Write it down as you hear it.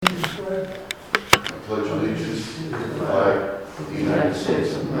pledge allegiance to the flag of the United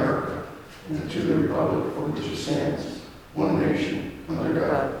States of America and to the republic for which it stands, one nation, under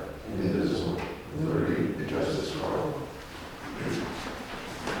God, indivisible, with liberty and justice for all.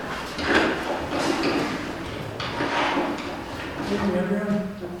 Good evening, everyone.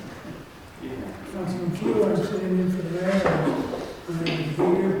 Councilman Keel, I'm sitting in for the mayor. I'm going to be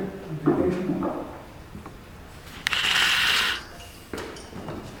here on vacation.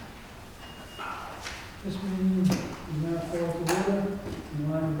 This meeting is now called to order in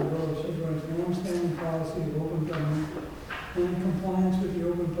line with the Borough of Situate long-standing policy of open government and in compliance with the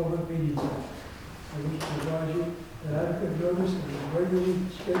Open Public Meetings Act. I wish to advise you that adequate notice of the regularly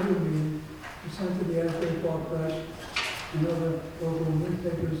scheduled meeting was sent to the Asbury Park Press and other local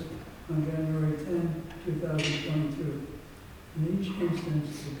newspapers on January 10, 2022. In each instance,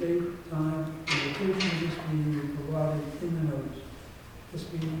 the date, time, and location of this meeting is provided in the notice. This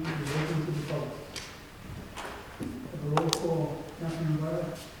meeting is open to the public. Have a roll call. Councilman Byer?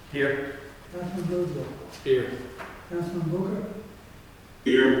 Here. Councilman Boudreaux? Here. Councilman Booker?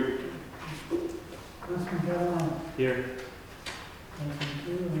 Here. Councilman Catalano? Here. Councilman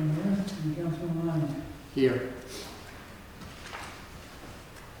Keel, I'm here, and Councilman Lyons. Here.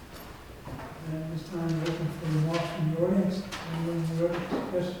 And this time, we're looking for remarks from the audience. Anyone in the audience?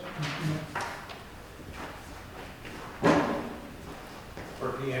 Yes, Mr. Mayor.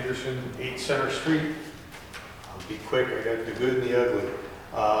 Murphy Anderson, 8 Center Street. I'll be quick, I got the good and the ugly.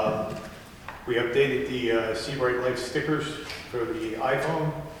 We updated the Seabright Life stickers for the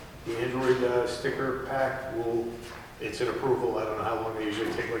iPhone. The Android sticker pack it's in approval. I don't know how long, they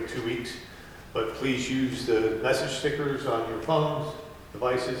usually take like 2 weeks. But please use the message stickers on your phones,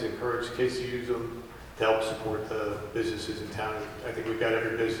 devices, encourage kids to use them to help support the businesses in town. I think we've got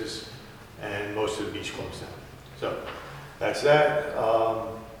every business and most of the beach clubs now. So that's that.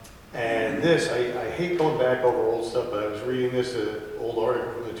 And this, I hate going back over old stuff, but I was reading this, old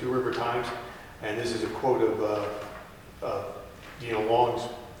article from the Two River Times, and this is a quote of Dina Long's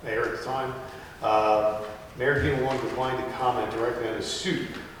mayor at the time. Mayor Dina Long declined to comment directly on his suit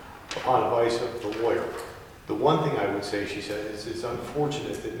upon advice of the lawyer. The one thing I would say, she said, is it's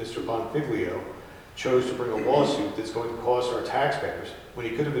unfortunate that Mr. Bonfiglio chose to bring a lawsuit that's going to cost our taxpayers when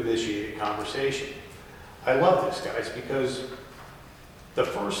he could have initiated a conversation. I love this, guys, because the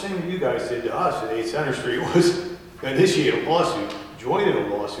first thing that you guys did to us at 8 Center Street was initiate a lawsuit, join in a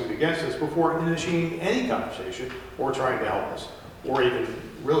lawsuit against us before initiating any conversation or trying to help us, or even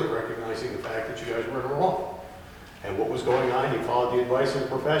really recognizing the fact that you guys were in the wrong. And what was going on, you followed the advice of the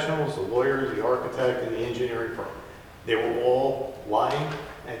professionals, the lawyers, the architect, and the engineering firm. They were all lying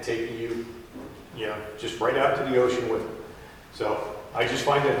and taking you, just right out to the ocean with them. So I just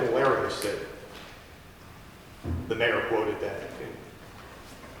find it hilarious that the mayor quoted that in,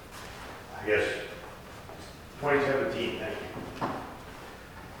 I guess, 2017. Thank you.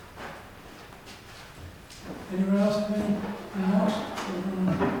 Anyone else have any remarks?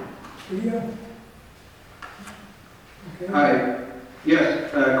 Studio? Okay. Hi.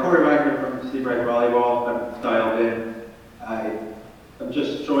 Yes, Corey Wagner from Seabright Volleyball. I'm dialed in. I'm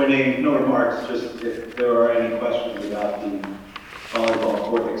just joining, no remarks, just if there are any questions about the volleyball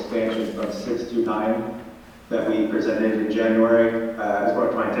court expansion from 6 to 9 that we presented in January. It's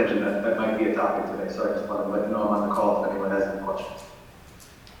brought to my attention that that might be a topic today, so I just want to let you know I'm on the call if anyone has any questions.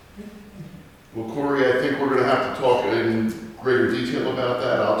 Well, Corey, I think we're going to have to talk in greater detail about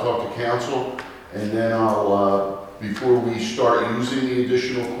that. I'll talk to council, and then before we start using the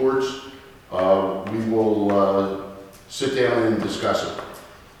additional courts, we will sit down and discuss it.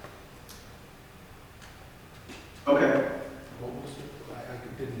 Okay. What was it?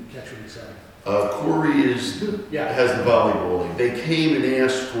 I didn't catch what you said. Corey Yeah. has the volleyball league. They came and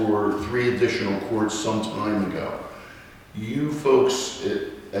asked for 3 additional courts some time ago. You folks,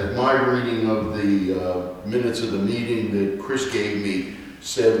 at my reading of the minutes of the meeting that Chris gave me,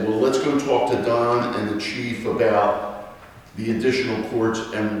 said, well, let's go talk to Don and the chief about the additional courts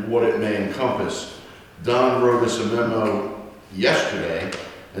and what it may encompass. Don wrote us a memo yesterday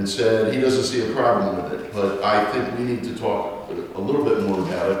and said he doesn't see a problem with it, but I think we need to talk a little bit more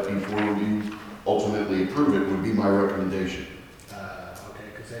about it before we ultimately approve it, would be my recommendation. Okay,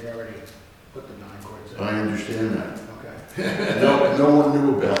 because they've already put the 9 courts in. I understand that. Okay. No one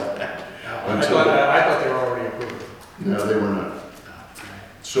knew about that. I thought they were already approved. No, they were not.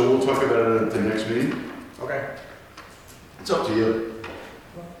 So we'll talk about it at the next meeting. Okay. It's up to you.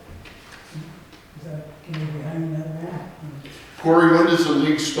 Is that, can you be hanging that around? Corey, when does the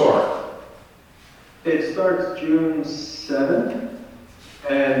league start? It starts June 7th,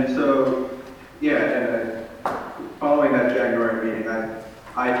 and so, yeah, and following that January meeting,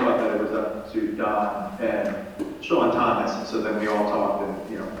 I thought that it was up to Don and Sean Thomas, and so then we all talked and,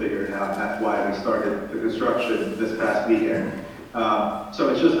 figured it out, and that's why we started the construction this past weekend. So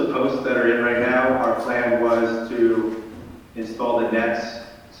it's just the posts that are in right now. Our plan was to install the nets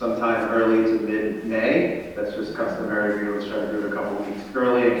sometime early to mid-May. That's just customary. We always try to do it a couple weeks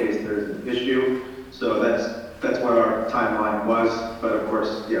early in case there's an issue. So that's what our timeline was. But of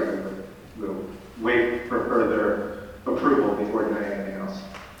course, we'll wait for further approval before doing anything else.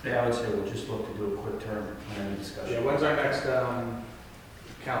 Yeah, I would say we'll just look to do a quick term on any discussion. Yeah, when's our next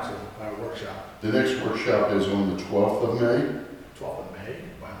council workshop? The next workshop is on the 12th of May. 12th of May?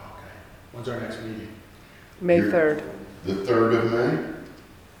 Wow, okay. When's our next meeting? May You're- 3rd. The 3rd of May. All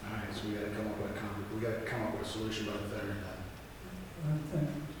right, so we gotta come up with a solution by the 3rd then. I think.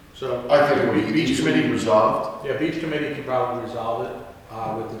 So. I think it would be beach committee resolved. Yeah, beach committee can probably resolve it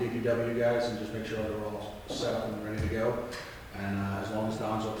with the DPW guys and just make sure they're all set up and ready to go. And as long as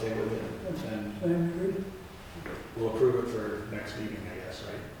Don's okay with it, then Same, good? we'll approve it for next meeting, I guess,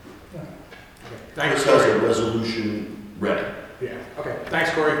 right? Yeah. Okay. Thanks, This has a Corey. resolution ready. Yeah, okay.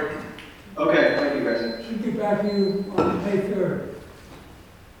 Thanks, Corey. Okay, thank you guys. Should get back to you on May 3rd.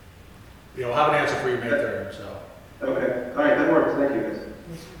 Yeah, we'll have an answer for you May 3rd, so. Okay, all right, that works. Thank you guys.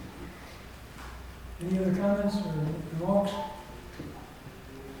 Any other comments or remarks?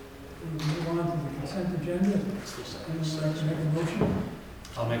 We'll move on to the consent agenda. Anyone like to make a motion?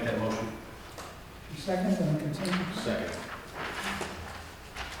 I'll make that motion. Second on the consent? Second.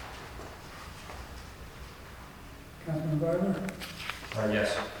 Councilman Barber?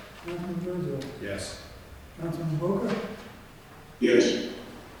 Yes. Councilman Brazil? Yes. Councilman Booker? Yes.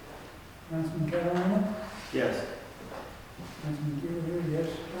 Councilman Catalano? Yes. Councilman Kewler, yes.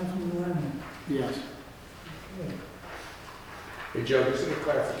 Councilman Lennon? Yes. Okay. Hey, Joe, just to get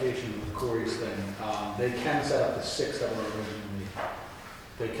clarification with Corey's thing, they can set up the 6 that were originally,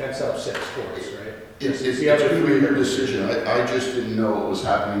 they can set up 6 courts, right? It's the other going to be three your that- decision. I just didn't know it was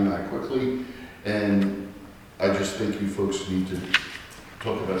happening that quickly. And I just think you folks need to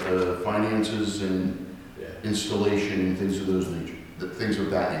talk about the finances and Yeah. installation and things of those nature, things of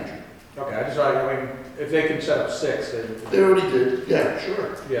that nature. Okay, I mean, if they can set up 6, then. They already did, yeah,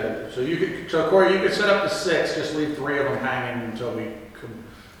 sure. Yeah, so Corey, you could set up to 6, just leave 3 of them hanging until we can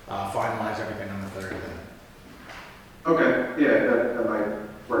finalize everything on the 3rd then. Okay, yeah, that might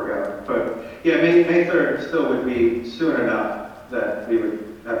work out. But yeah, May 3rd still would be soon enough that we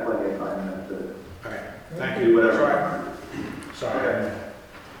would have plenty of time then to Okay, thank do you. whatever. Sorry, I didn't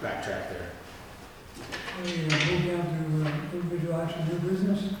backtrack there. We move down to individual action, new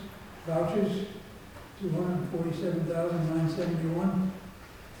business, vouchers, $247,971.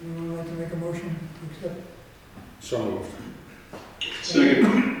 Anyone like to make a motion to accept? So moved.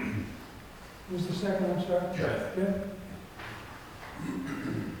 Second. Who's the second, I'm sorry? Jeff. Jeff?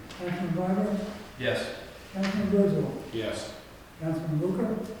 Councilman Barber? Yes. Councilman Brazil? Yes. Councilman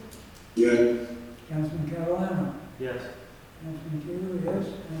Booker? Yeah. Councilman Catalano? Yes. Councilman Kewler, yes.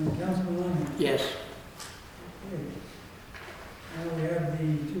 And Councilman Lennon? Yes. Okay. Now we have the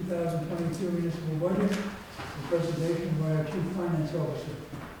 2022 municipal budget, the presentation by our Chief Finance Officer.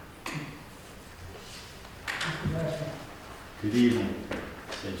 Mr. Lasker. Good evening.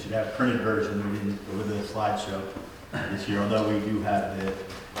 So you should have a printed version. We didn't go with the slideshow this year, although we do have the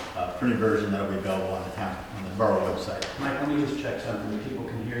printed version that will be available on the borough website. Mike, let me just check something. People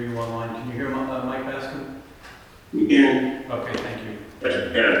can hear you online. Can you hear Mike Bascom? We can. Okay, thank you.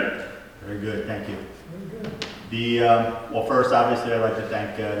 Very good, thank you. Very good. Well, first, obviously, I'd like to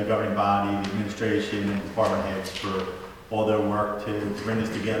thank the governing body, the administration, and department heads for all their work to bring this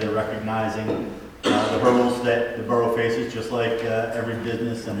together, recognizing the hurdles that the borough faces, just like every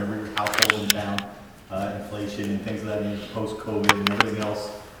business and every household in town. Inflation and things of that nature, post-COVID and everything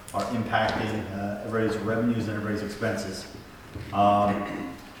else are impacting everybody's revenues and everybody's expenses.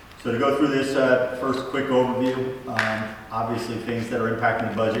 So to go through this first quick overview, obviously things that are impacting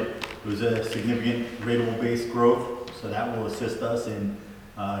the budget. There was a significant rateable base growth, so that will assist us in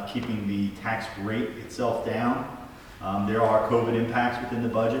keeping the tax rate itself down. There are COVID impacts within the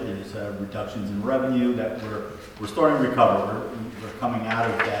budget. There's reductions in revenue that we're starting to recover. We're coming out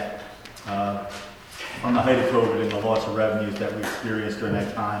of that from the height of COVID and the loss of revenues that we experienced during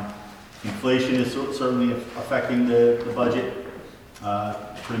that time. Inflation is certainly affecting the budget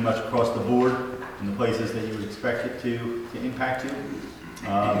pretty much across the board in the places that you would expect it to impact you.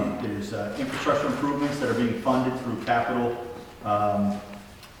 There's infrastructure improvements that are being funded through capital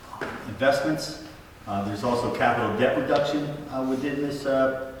investments. There's also capital debt reduction within this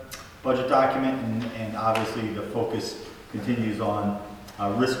budget document, and obviously the focus continues on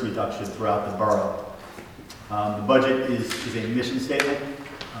risk reduction throughout the borough. The budget is a mission statement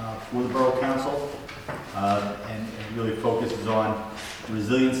for the Borough Council, and it really focuses on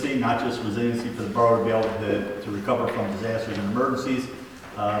resiliency, not just resiliency for the borough to be able to recover from disasters and emergencies,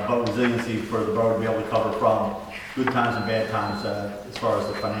 but resiliency for the borough to be able to recover from good times and bad times as far as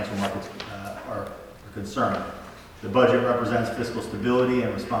the financial markets are concerned. The budget represents fiscal stability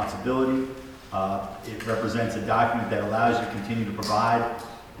and responsibility. It represents a document that allows you to continue to provide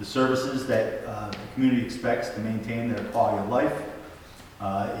the services that the community expects to maintain their quality of life.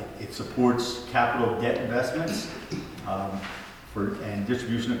 It supports capital debt investments and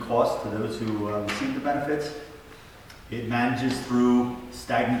distribution of costs to those who receive the benefits. It manages through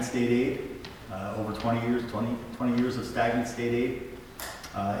stagnant state aid, over 20 years of stagnant state aid.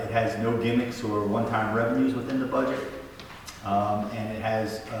 It has no gimmicks or one-time revenues within the budget, and it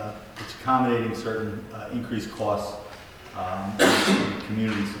has it's accommodating certain increased costs in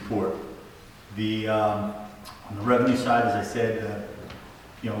community support. On the revenue side, as I said,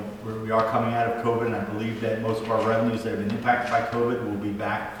 we are coming out of COVID, and I believe that most of our revenues that have been impacted by COVID will be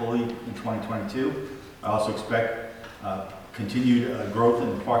back fully in 2022. I also expect continued growth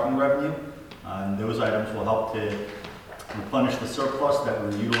in the parking revenue, and those items will help to replenish the surplus that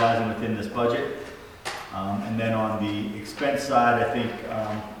we're utilizing within this budget. And then on the expense side, I think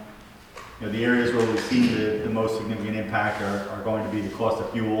the areas where we've seen the most significant impact are going to be the cost of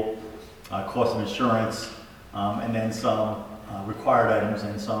fuel, cost of insurance, and then some required items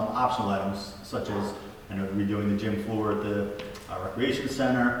and some optional items, such as redoing the gym floor at the recreation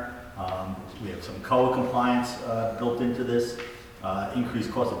center. We have some COA compliance built into this,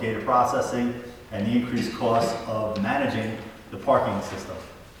 increased cost of data processing, and the increased cost of managing the parking system.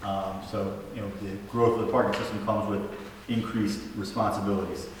 So the growth of the parking system comes with increased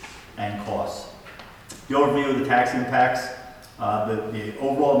responsibilities and costs. The overview of the tax impacts, the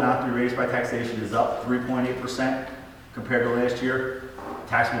overall amount to be raised by taxation is up 3.8% compared to last year.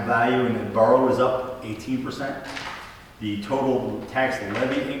 Taxable value in the borough is up 18%. The total tax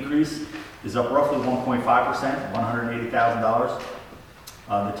levy increase is up roughly 1.5%, $180,000.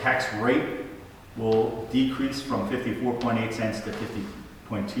 The tax rate will decrease from 54.8 cents to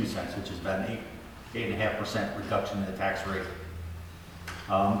 50.2 cents, which is about an 8.5% reduction in the tax rate.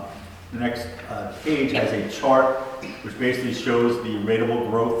 The next page has a chart which basically shows the rateable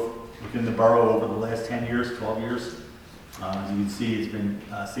growth within the borough over the last 10 years, 12 years. As you can see, it's been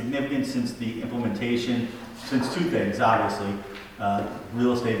significant since the implementation, since two things, obviously,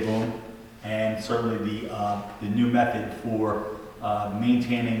 real estate boom, and certainly the new method for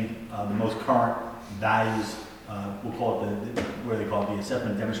maintaining the most current values. We'll call it the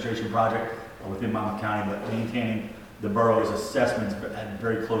assessment demonstration project within Monmouth County, but maintaining the borough's assessments at a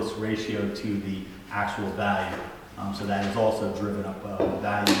very close ratio to the actual value. So that has also driven up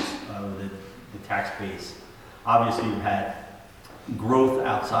values of the tax base. Obviously, you've had growth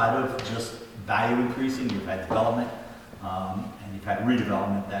outside of just value increasing. You've had development, and you've had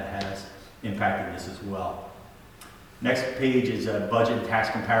redevelopment that has impacted this as well. Next page is a budget and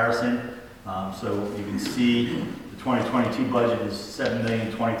tax comparison. So you can see the 2022 budget is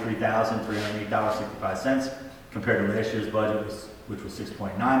 $7,023,308.65 compared to last year's budget, which was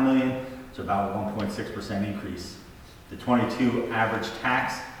 $6.9 million, so about a 1.6% increase. The 22 average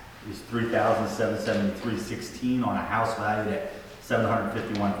tax is $3,773.16 on a house valued at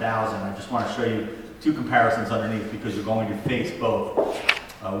 $751,000. I just want to show you two comparisons underneath because you're going to face both.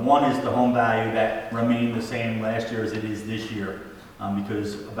 One is the home value that remained the same last year as it is this year,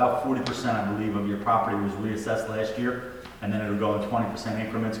 because about 40%, I believe, of your property was reassessed last year, and then it'll go in 20%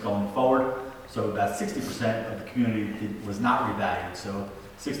 increments going forward. So about 60% of the community was not revalued. So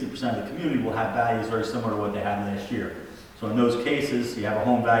 60% of the community will have values very similar to what they had last year. So in those cases, you have a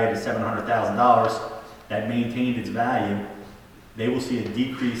home valued at $700,000 that maintained its value. They will see a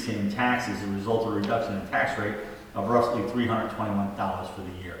decrease in taxes as a result of a reduction in tax rate of roughly $321 for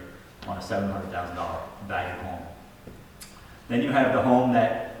the year on a $700,000 valued home. Then you have the home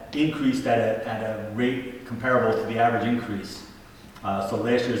that increased at a rate comparable to the average increase. So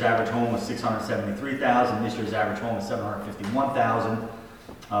last year's average home was $673,000. This year's average home is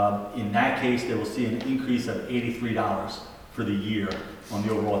 $751,000. In that case, they will see an increase of $83 for the year on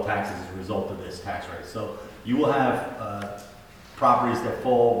the overall taxes as a result of this tax rate. So you will have properties that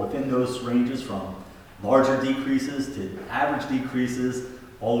fall within those ranges from larger decreases to average decreases,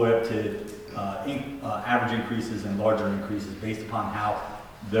 all the way up to average increases and larger increases based upon how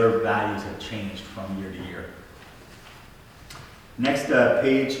their values have changed from year to year. Next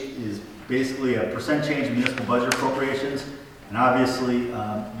page is basically a percent change in municipal budget appropriations. And obviously,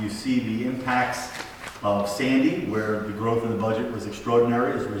 you see the impacts of Sandy, where the growth in the budget was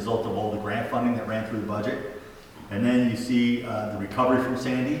extraordinary as a result of all the grant funding that ran through the budget. And then you see the recovery from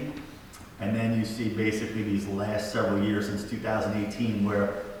Sandy. And then you see basically these last several years since 2018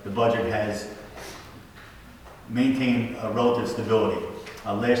 where the budget has maintained a relative stability.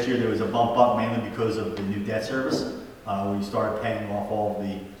 Last year there was a bump up mainly because of the new debt service, where you started paying off all of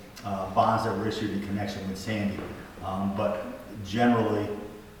the bonds that were issued in connection with Sandy. But generally,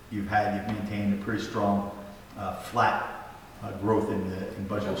 you've maintained a pretty strong flat growth in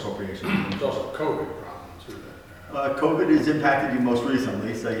budget appropriations. There's also a COVID problem too. COVID has impacted you most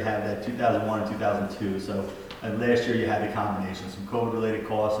recently, so you have that 2001 and 2002. So last year you had a combination, some COVID-related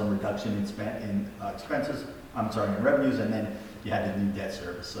costs and reduction in expenses, in revenues, and then you had the new debt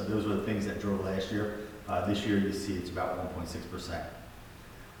service. So those were the things that drove last year. This year you see it's about 1.6%.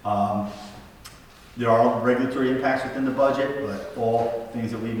 There are regulatory impacts within the budget, but all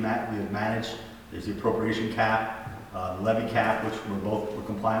things that we have managed. There's the appropriation cap, the levy cap, which we're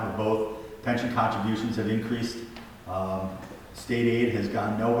compliant with both. Pension contributions have increased. State aid has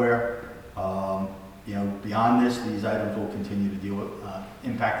gone nowhere. Beyond this, these items will continue to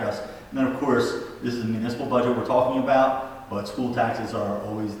impact us. And then, of course, this is a municipal budget we're talking about, but school taxes are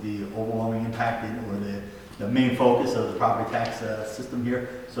always the overwhelming impact or the main focus of the property tax system here.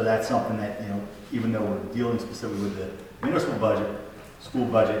 So that's something that, even though we're dealing specifically with the municipal budget, school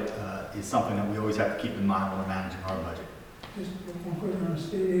budget is something that we always have to keep in mind when we're managing our budget. Just one quick on the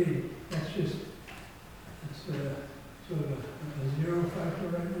state aid, it's sort of a zero factor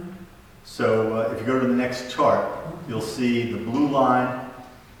right now? So if you go to the next chart, you'll see the blue line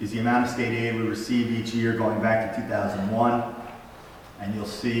is the amount of state aid we receive each year going back to 2001. And you'll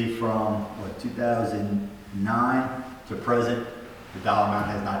see from 2009 to present, the dollar amount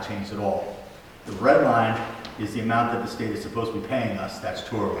has not changed at all. The red line is the amount that the state is supposed to be paying us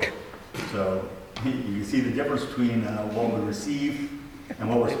statutorily. So you can see the difference between what we receive and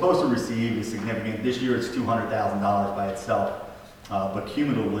what we're supposed to receive is significant. This year it's $200,000 by itself, but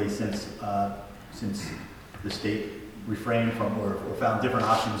cumulatively since the state refrained from or found different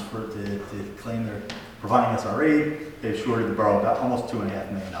options to claim they're providing us our aid, they've shorted the borough about almost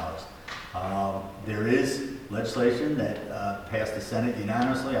 $2.5 million. There is legislation that passed the Senate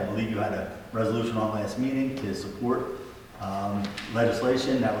unanimously. I believe you had a resolution on last meeting to support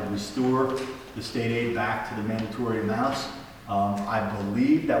legislation that would restore the state aid back to the mandatory amounts. I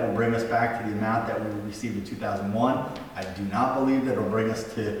believe that will bring us back to the amount that we received in 2001. I do not believe that it will bring us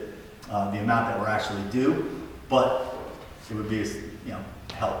to the amount that we're actually due, but it would be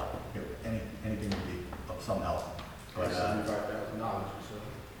help. Anything would be of some help. But, $75,000 or so.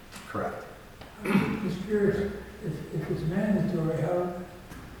 correct. Just curious, if it's mandatory, how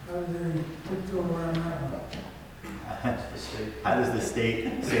do they tiptoe around that one? How does the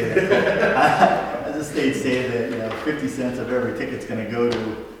state say that? How does the state say that 50 cents of every ticket's going to go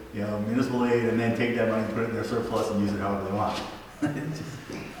to municipal aid, and then take that money and put it in their surplus and use it however they want?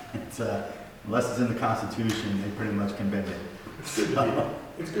 Unless it's in the Constitution, they pretty much can bend it. It's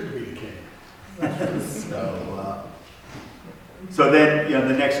good to be the king. So then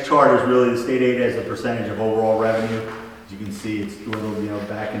the next chart is really the state aid as a percentage of overall revenue. As you can see, it's dwindled.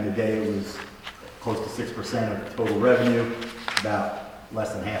 Back in the day, it was close to 6% of total revenue, about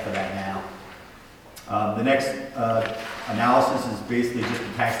less than half of that now. The next analysis is basically just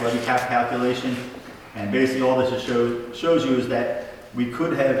the tax levy cap calculation. And basically all this shows you is that we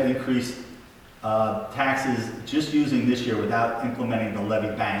could have increased taxes just using this year without implementing the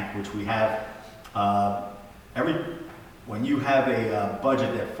levy bank, which we have. When you have a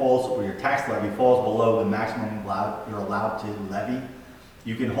budget that falls, or your tax levy falls below the maximum you're allowed to levy,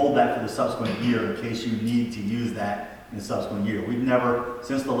 you can hold that for the subsequent year in case you need to use that in the subsequent year. We've never,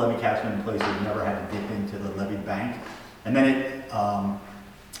 since the levy cap's been in place, we've never had to dip into the levy bank. And then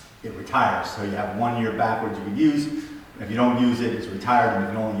it retires. So you have 1 year backwards you can use. If you don't use it, it's retired, and you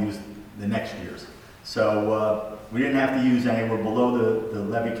can only use the next year's. So we didn't have to use any. We're below the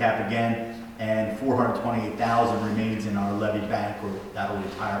levy cap again, and $428,000 remains in our levy bank, or that'll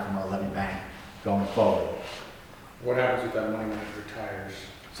retire from our levy bank going forward. What happens with that money when it retires?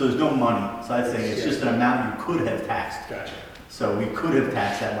 So there's no money. So I'd say it's just an amount you could have taxed. Gotcha. So we could have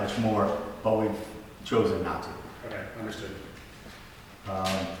taxed that much more, but we've chosen not to. Okay, understood.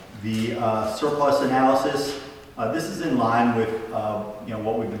 The surplus analysis, this is in line with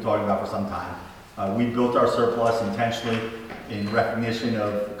what we've been talking about for some time. We built our surplus intentionally in recognition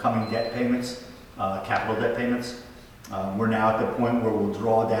of coming debt payments, capital debt payments. We're now at the point where we'll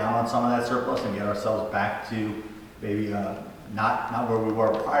draw down on some of that surplus and get ourselves back to maybe not where we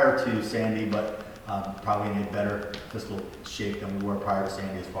were prior to Sandy, but probably in a better fiscal shape than we were prior to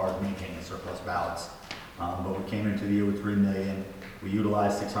Sandy as far as maintaining a surplus balance. But we came into the year with $3 million. We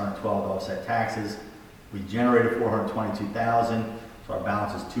utilized $612 to offset taxes. We generated 422,000, so our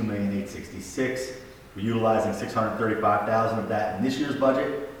balance is 2,866,000. We're utilizing 635,000 of that in this year's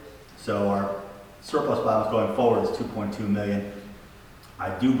budget, so our surplus balance going forward is 2.2 million. I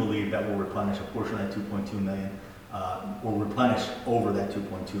do believe that we'll replenish a portion of that 2.2 million. We'll replenish over that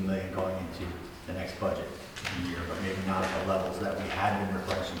 2.2 million going into the next budget year, but maybe not at the levels that we had been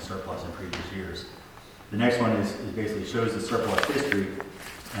replenishing surplus in previous years. The next one is basically shows the surplus history,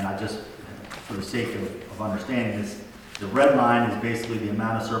 and I just, for the sake of understanding this, the red line is basically the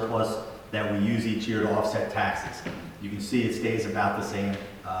amount of surplus that we use each year to offset taxes. You can see it stays about the same,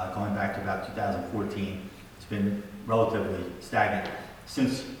 going back to about 2014. It's been relatively stagnant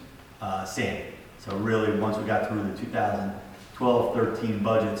since Sandy. So really, once we got through the 2012-13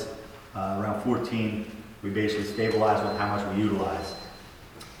 budgets, around 14, we basically stabilized with how much we utilized.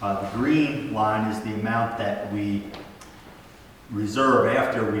 The green line is the amount that we reserve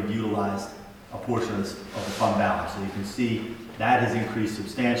after we've utilized a portion of the fund balance. So you can see that has increased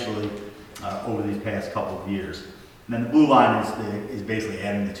substantially over these past couple of years. And then the blue line is basically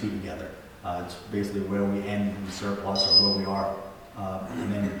adding the two together. It's basically where we end in the surplus or where we are,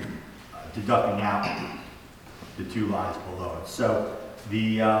 and then deducting out the two lines below it. So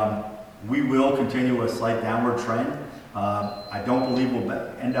we will continue a slight downward trend. I don't believe we'll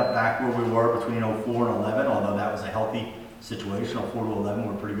end up back where we were between 04 and 11, although that was a healthy situation. 04 to 11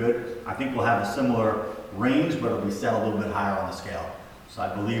 were pretty good. I think we'll have a similar range, but it'll be set a little bit higher on the scale. So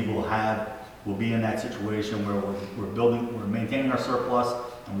I believe we'll be in that situation where we're maintaining our surplus,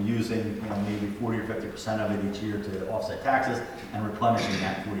 and we're using maybe 40 or 50% of it each year to offset taxes, and replenishing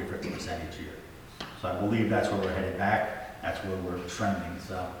that 40 or 50% each year. So I believe that's where we're headed back. That's where we're trending.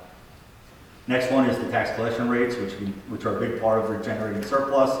 So next one is the tax collection rates, which are a big part of generating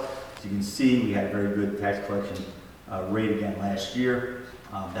surplus. As you can see, we had a very good tax collection rate again last year.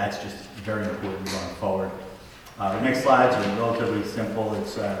 That's just very important going forward. The next slides are relatively simple.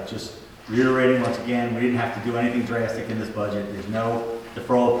 It's just reiterating once again, we didn't have to do anything drastic in this budget. There's no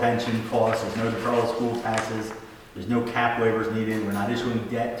deferral of pension costs, there's no deferral of school taxes, there's no cap waivers needed, we're not issuing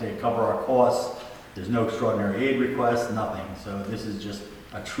debt to cover our costs, there's no extraordinary aid requests, nothing. So this is just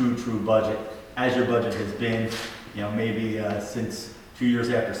a true budget, as your budget has been, maybe since 2 years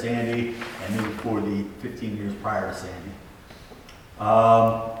after Sandy, and maybe for the 15 years prior to Sandy.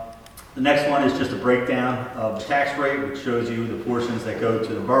 The next one is just a breakdown of the tax rate, which shows you the portions that go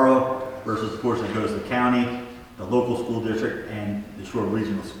to the borough versus the portion that goes to the county, the local school district, and the Shore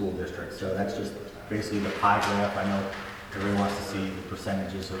Regional School District. So that's just basically the pie graph. I know everyone wants to see the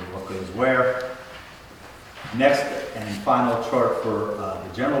percentages of what goes where. Next and final chart for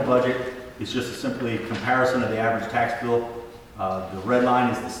the general budget is just a simply comparison of the average tax bill. The red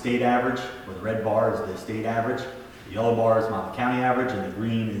line is the state average, or the red bar is the state average. The yellow bar is Monmouth County average, and the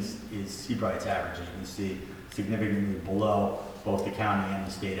green is Seabright's average. As you can see, significantly below both the county and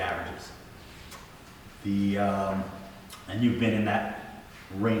the state averages. And you've been in that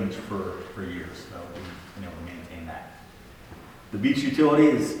range for years, so we've been able to maintain that. The beach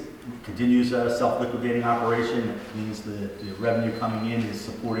utility continues a self-liquidating operation. It means the revenue coming in is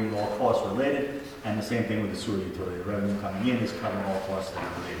supporting all costs related, and the same thing with the sewer utility. The revenue coming in is covering all costs that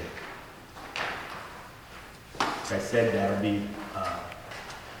are related. Like I said, that'll be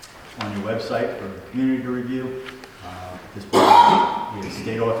on your website for the community to review. This point, you have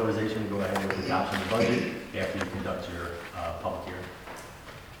state authorization to go ahead with the adoption of the budget after you conduct your public hearing.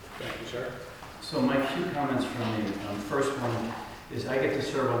 Thank you, sir. So my few comments from me. First one is I get to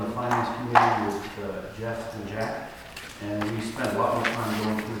serve on the finance committee with Jeff and Jack, and we spent a lot more time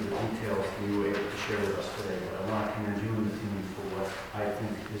going through the details than you were able to share with us today. But I want to commend you and the team for what I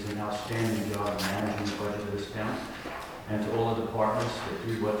think is an outstanding job in managing the budget of this town, and to all the departments that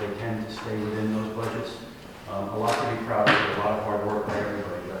do what they can to stay within those budgets. A lot to be proud of, a lot of hard work by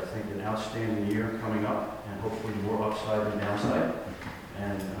everybody, but I think an outstanding year coming up, and hopefully more upside than downside,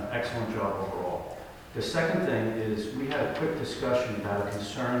 and excellent job overall. The second thing is we had a quick discussion about a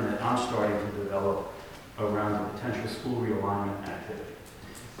concern that I'm starting to develop around the potential school realignment activity.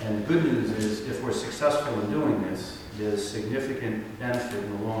 And the good news is if we're successful in doing this, there's significant benefit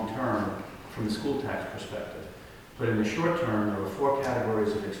in the long term from the school tax perspective. But in the short term, there are 4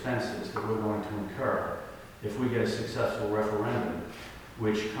 categories of expenses that we're going to incur if we get a successful referendum,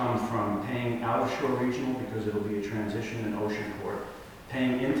 which come from paying out of Shore Regional because it'll be a transition in Oceanport,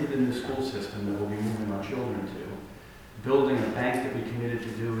 paying into the new school system that we'll be moving our children to, building a bank that we committed to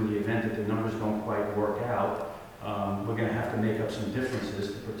do in the event that the numbers don't quite work out. We're going to have to make up some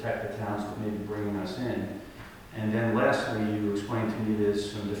differences to protect the towns that may be bringing us in. And then lastly, you explained to me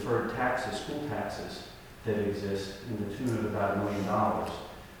there's some deferred taxes, school taxes, that exist in the tune of about $1 million.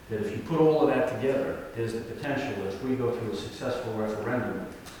 that if you put all of that together, there's the potential that if we go through a successful referendum,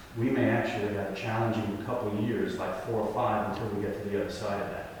 we may actually have a challenging couple of years, like 4 or 5, until we get to the other side of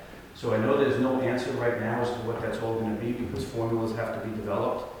that. So I know there's no answer right now as to what that's all going to be, because formulas have to be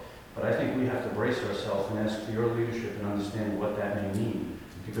developed, but I think we have to brace ourselves and ask for your leadership in understanding what that may mean.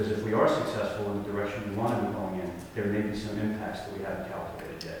 Because if we are successful in the direction we want to be going in, there may be some impacts that we haven't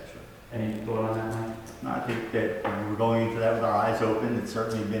calculated yet. Any thought on that, Mike? No, I think that we're going into that with our eyes open. It's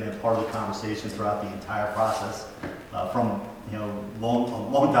certainly been a part of the conversation throughout the entire process. From, a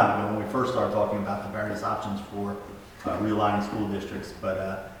long time ago when we first started talking about the various options for realigning school districts.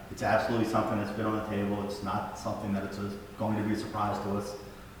 But it's absolutely something that's been on the table. It's not something that it's going to be a surprise to us.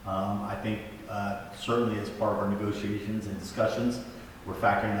 I think certainly as part of our negotiations and discussions, we're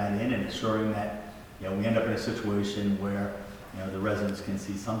factoring that in and ensuring that we end up in a situation where the residents can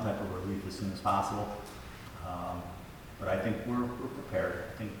see some type of relief as soon as possible. But I think we're prepared.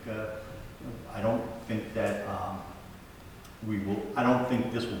 I think I don't think that I don't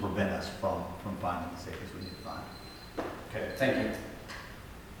think this will prevent us from finding the savings we need to find. Okay, thank you.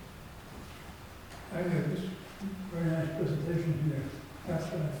 I have this very nice presentation here. That's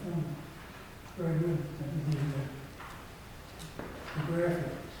what I found very good. The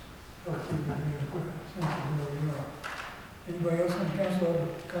graphics help people get a good sense of where we are. Anybody else on council have a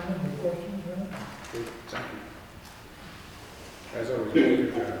comment or questions? Good, thank you. As always,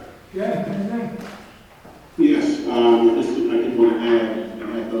 good job. Yeah, anything? Yes, I did want to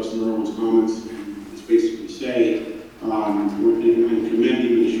add those to Merwin's comments and just basically say, and commend the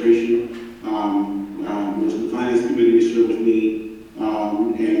administration. Was the finance committee to serve with me,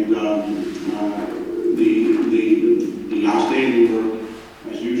 and the outstanding work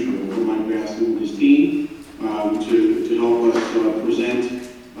as usual from Mike Baskin and his team to help us present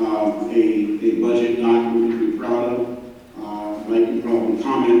a budget document to be proud of. I can probably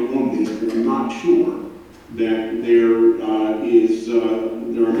comment on this, but I'm not sure that there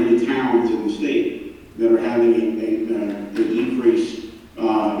are many towns in the state that are having a decrease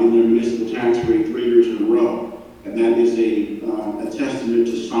in their municipal tax rate 3 years in a row, and that is a testament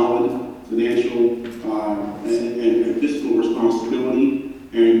to solid financial and fiscal responsibility,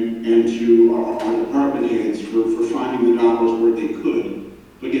 and to our department heads for finding the dollars where they could,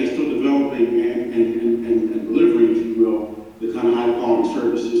 but yet still developing and delivering, if you will, the kind of high-quality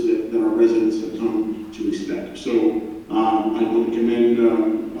services that our residents have come to expect. So I want to commend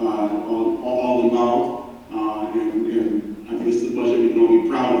all involved, and I think it's the budget we can all be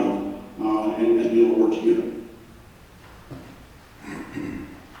proud of, and as we all work together.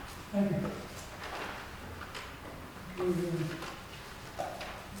 Thank you. A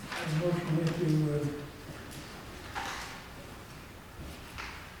motion here to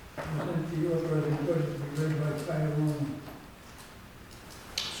present the authorizing budget to be read by title only.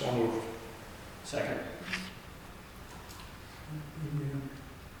 So moved. Second.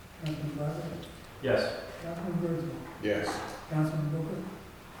 Councilman Barber, Yes. Councilman Berthium, Yes. Councilman Booker,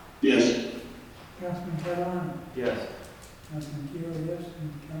 Yes. Councilman Catalano, Yes. Councilman Keel, yes,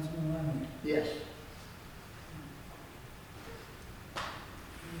 and Councilman Lamy. Yes.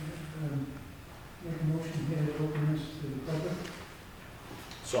 Make a motion here to open this to the public.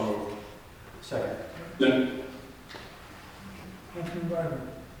 So moved. Second. Councilman Barber,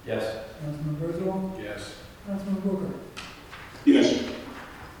 Yes. Councilman Berthium, Yes. Councilman Booker, Yes.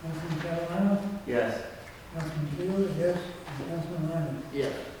 Councilman Catalano, Yes. Councilman Keel, yes, and Councilman Lamy.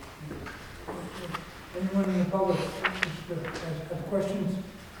 Yes. Anyone in the public has questions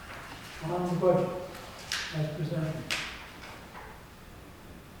on the budget as presented?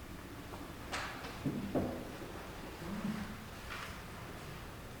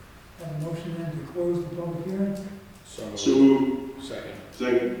 Have a motion then to close the public hearing. So moved. So moved. Second.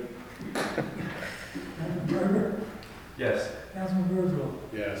 Second. Councilman Barber, Yes. Councilman Berthium,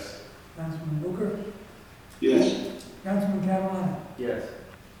 Yes. Councilman Booker, Yes. Councilman Catalano, Yes.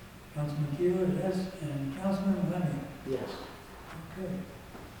 Councilman Keel, yes, and Councilman Lamy. Yes. Okay.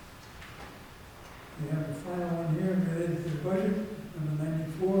 We have the final one here related to the budget, number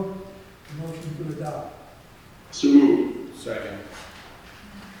 94, the motion to adopt. So moved. Second.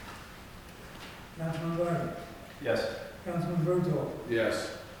 Councilman Barber, Yes. Councilman Berthium, Yes.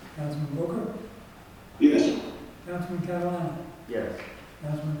 Councilman Booker, Yes. Councilman Catalano, Yes.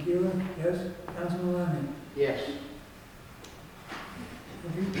 Councilman Keel, yes, Councilman Lamy. Yes. The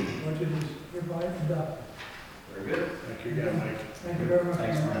budget is hereby adopted. Very good. Thank you again, Mike. Thank you very much.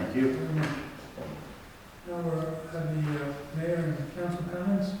 Thanks, Mike. Thank you. Very much. Now we're at the mayor and council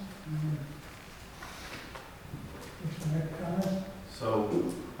comments. Wish to make a comment? So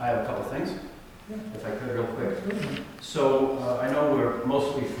I have a couple things, Yeah. if I could real quick. Absolutely. So I know we're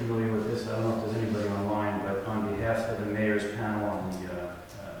mostly familiar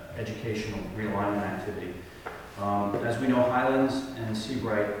educational realignment activity. As we know, Highlands and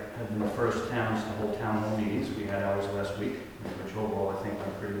Seabright have been the first towns to hold town hall meetings. We had ours last week, which overall I think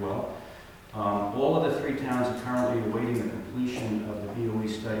went pretty well. All of the three towns are currently awaiting the completion of the BOE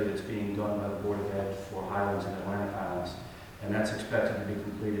study that's being done by the Board of Ed for Highlands and Atlantic Highlands, and that's expected to be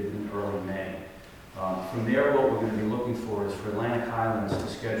completed in early May. From there, what we're going to be looking for is for Atlantic Highlands to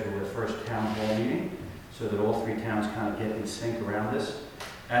schedule their first town hall meeting so that all three towns kind of get in sync around this.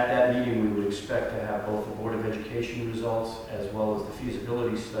 At that meeting, we would expect to have both the Board of Education results as well as the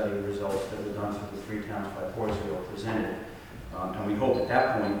feasibility study results that were done for the three towns by Portsville presented. And we hope at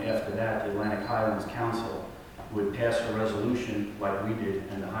that point, after that, the Atlantic Highlands Council would pass a resolution like we did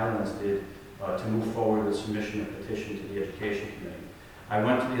and the Highlands did to move forward with submission of petition to the Education Committee. I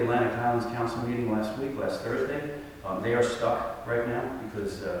went to the Atlantic Highlands Council meeting last Thursday. They are stuck right now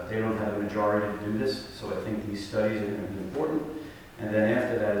because they don't have a majority to do this, so I think these studies are going to be important. And then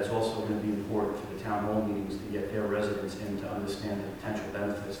after that, it's also going to be important for the town hall meetings to get their residents in to understand the potential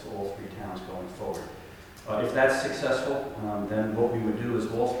benefits for all three towns going forward. If that's successful, then what we would do is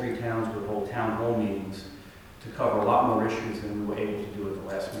all three towns would hold town hall meetings to cover a lot more issues than we were able to do at the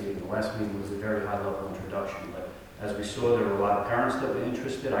last meeting. The last meeting was a very high-level introduction, but as we saw, there were a lot of parents that were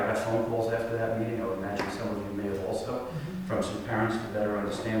interested. I got phone calls after that meeting. I would imagine some of you may have also, from some parents to better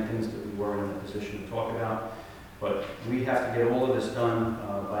understand things that we were in a position to talk about. But we have to get all of this done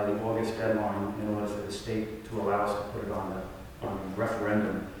by the August deadline in order for the state to allow us to put it on the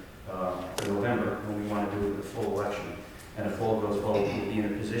referendum for November when we want to do the full election. And if all goes well, we'll be in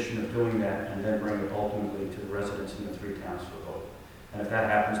a position of doing that and then bring it ultimately to the residents in the three towns for a vote. And if that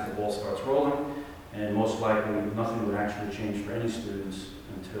happens, the ball starts rolling, and most likely nothing would actually change for any students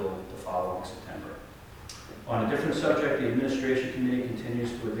until the following September. On a different subject, the Administration Committee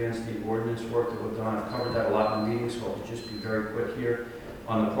continues to advance the ordinance work that we've done. I've covered that a lot in the meetings, so I'll just be very quick here.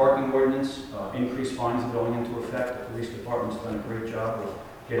 On the parking ordinance, increased fines are going into effect. The police department's done a great job of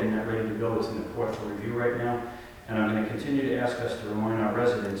getting that ready to go. It's in the court for review right now. And I'm going to continue to ask us to remind our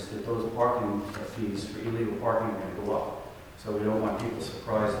residents that those parking fees for illegal parking are going to go up. So we don't want people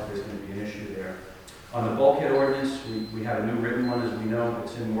surprised that there's going to be an issue there. On the bulkhead ordinance, we have a new written one, as we know.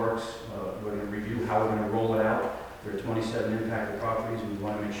 It's in works. We're going to review how we're going to roll it out. There are 27 impacted properties. We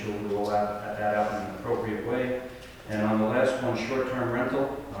want to make sure we roll that out in an appropriate way. And on the last one, short-term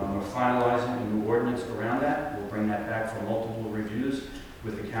rental, we're finalizing a new ordinance around that. We'll bring that back for multiple reviews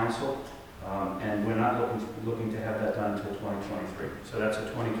with the council. And we're not looking to have that done until 2023. So that's a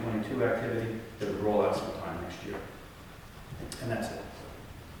 2022 activity that would roll out sometime next year. And that's it.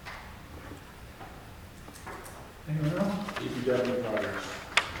 Anyone else? DPW projects.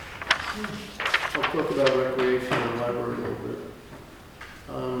 I'll talk about recreation and library a little bit.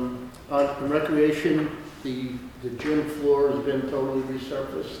 On recreation, the gym floor has been totally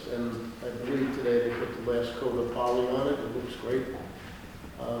resurfaced, and I believe today they put the last coat of poly on it. It looks great.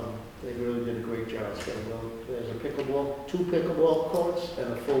 They really did a great job. So, there's a pickleball, 2 pickleball courts,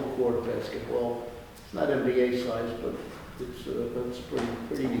 and a full court basketball. It's not NBA size, but it's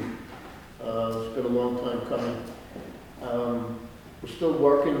pretty neat. It's been a long time coming. We're still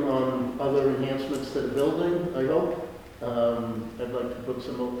working on other enhancements to the building, I hope. I'd like to put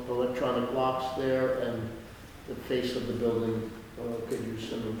some electronic locks there, and the face of the building could use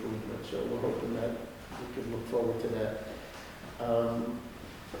some improvement. So we're hoping that we can look forward to that.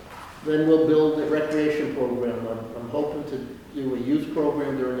 Then we'll build a recreation program. I'm hoping to do a youth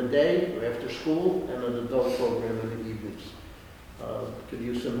program during the day or after school, and an adult program in the evenings. Could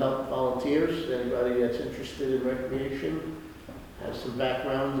use some help, volunteers, anybody that's interested in recreation, has some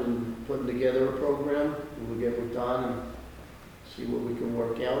background in putting together a program. We'll get with Don and see what we can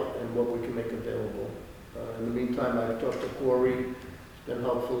work out and what we can make available. In the meantime, I've talked to Corey. It's been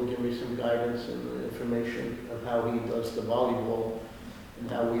helpful to give me some guidance and information of how he does the volleyball and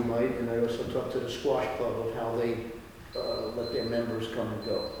how we might. And I also talked to the squash club of how they let their members come and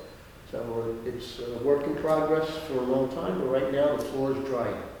go. So it's a work in progress for a long time, but right now the floor is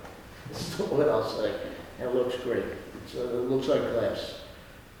dry. That's what I'll say. And it looks great. It looks like glass.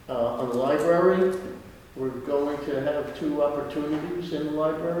 On the library, we're going to have 2 opportunities in the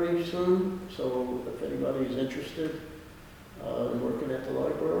library soon. So if anybody is interested in working at the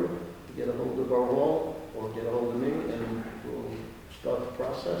library, get a hold of our hall or get a hold of me, and we'll start the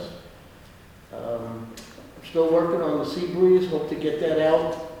process. I'm still working on the Sea Breeze. Hope to get that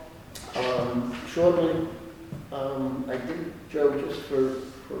out shortly. I did, Joe,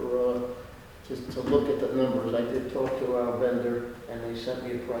 just to look at the numbers, I did talk to our vendor, and they sent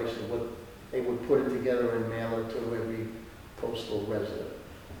me a price of what they would put it together and mail it to every postal resident.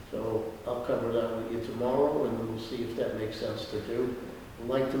 So I'll cover that with you tomorrow, and we'll see if that makes sense to do. I'd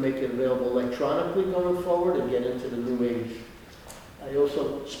like to make it available electronically going forward and get into the new age. I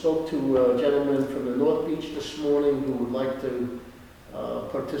also spoke to a gentleman from the North Beach this morning who would like to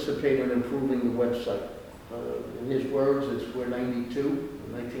participate in improving the website. In his words, we're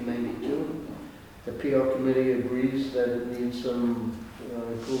 1992. The PR committee agrees that it needs some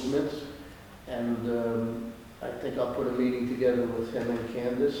improvements, and I think I'll put a meeting together with him and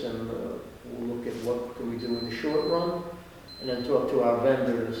Candace, and we'll look at what can we do in the short run, and then talk to our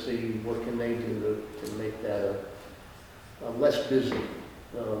vendor to see what can they do to make that less busy.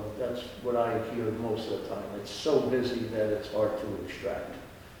 That's what I hear most of the time. It's so busy that it's hard to extract.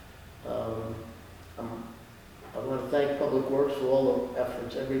 I want to thank Public Works for all the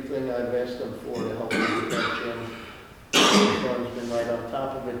efforts, everything I've asked them for to help me with that gym. Sean's been right on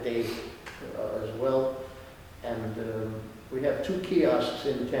top of it, Dave as well. And we have 2 kiosks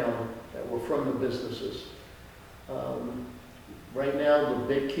in town that were from the businesses. Right now, the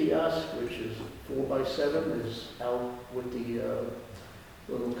big kiosk, which is 4x7, is out with the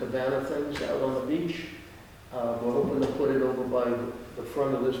little cabana things out on the beach. We're hoping to put it over by the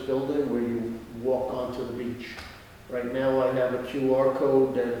front of this building where you walk onto the beach. Right now, I have a QR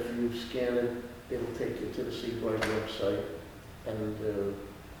code that if you scan it, it'll take you to the Seabright website. And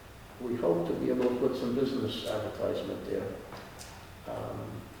we hope to be able to put some business advertisement there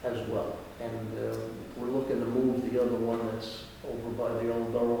as well. And we're looking to move the other one that's over by the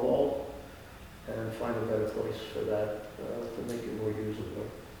old Borough Hall and find a better place for that to make it more usable.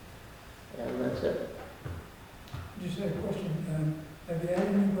 And that's it. Just had a question. Have you had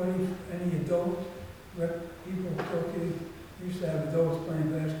anybody, any adult people talk to you? Used to have adults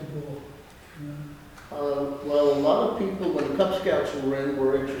playing basketball. Well, a lot of people, when the Cub Scouts were in,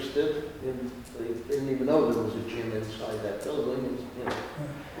 were interested. They didn't even know there was a gym inside that building.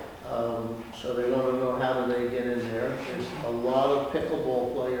 So they want to know how do they get in there. There's a lot of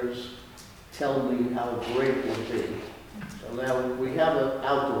pickleball players tell me how great it would be. So now we have an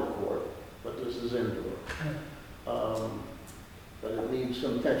outdoor court, but this is indoor. But it needs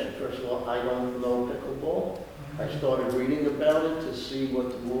some attention. First of all, I don't know pickleball. I started reading about it to see what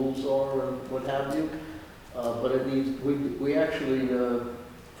the rules are and what have you. But it needs, we actually,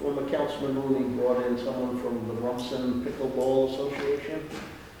 former Councilman Rooney brought in someone from the Rumson Pickleball Association,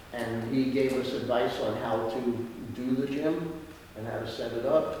 and he gave us advice on how to do the gym and how to set it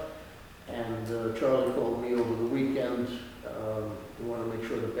up. And Charlie called me over the weekend. We want to make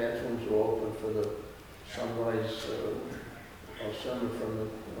sure the bathrooms are open for the sunrise summer from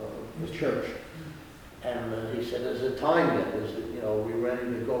the church. And he said, is it time yet? Is it, are we ready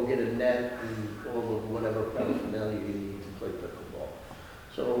to go get a net and all of whatever paraphernalia you need to play pickleball?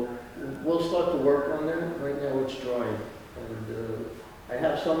 So we'll start to work on that. Right now it's drying. And I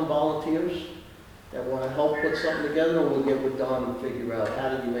have some volunteers that want to help put something together. We'll get with Don and figure out how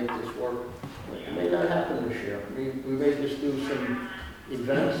do you make this work. It may not happen this year. We may just do some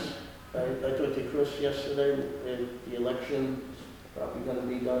events. I talked to Chris yesterday. The election probably going to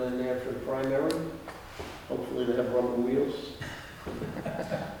be done in there for the primary. Hopefully they have rubber wheels.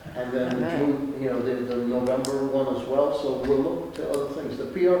 And then June, the November one as well. So we'll look to other things. The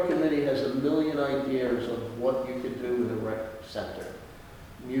PR committee has a million ideas of what you could do in the rec center.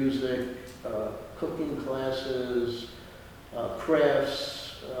 Music, cooking classes,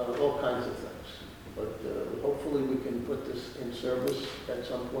 crafts, all kinds of things. But hopefully we can put this in service at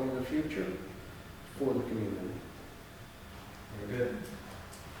some point in the future for the community. Very good.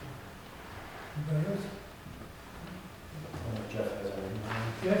 Anybody else? Jeff has anything?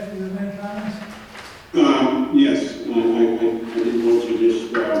 Jeff, you have any comments? Yes, I did want to just,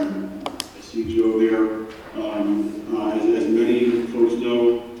 I see Joe there. As many folks know,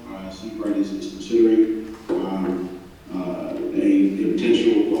 Seabright is considering a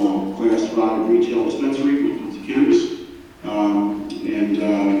potential Class 5 retail dispensary with cannabis.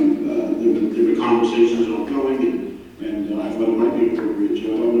 There were conversations ongoing, and I thought it might be appropriate,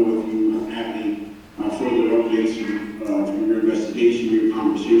 Joe. I don't know if you have any further updates from your investigation, your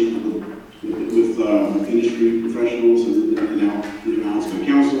conversations with industry professionals and now the announcement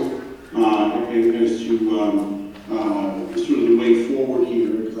council, and as to sort of the way forward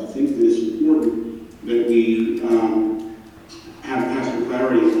here, because I think that it's important that we have some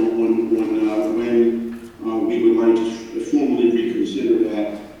clarity on when we would like to formally reconsider that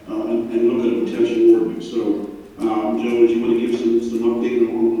and look at a potential ordinance. So, Joe, do you want to give some update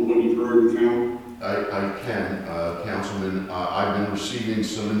on what you've heard and found? I can, Councilman. I've been receiving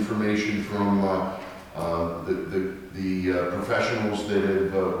some information from the professionals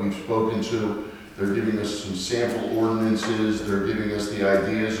that we've spoken to. They're giving us some sample ordinances. They're giving us the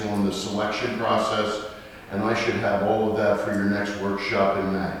ideas on the selection process. and I should have all of that for your next workshop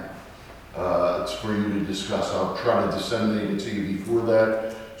in May. It's for you to discuss. I'll try to disseminate it to you before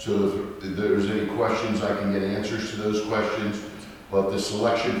that, so if there's any questions, I can get answers to those questions. But the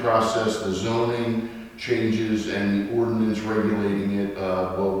selection process, the zoning changes, and the ordinance regulating it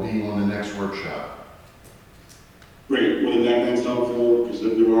will be on the next workshop. Great, well, that's helpful, because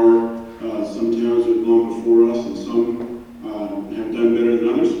there are some towns that have gone before us, and some have done better than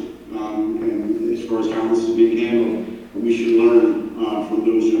others. And as far as how this is being handled, we should learn from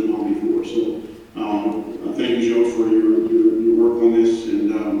those who have gone before. So thank you, Joe, for your work on this, and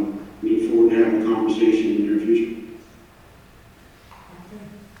we look forward to having a conversation in the near future.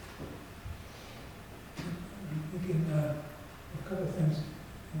 We can, a couple of things,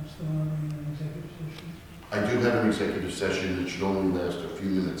 still on the executive session. I do have an executive session that should only last a few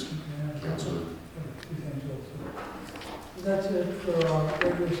minutes, Okay, Councilman. two things also. That's it for our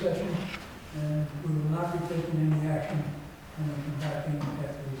regular session, and we will not be taking any action when we come back in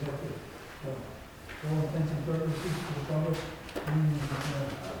after the executive. So, for all intents and purposes, for the public, meeting is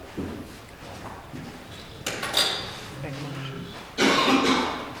adjourned.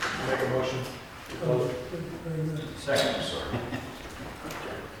 Make a motion. Oh, very good. Second, sorry.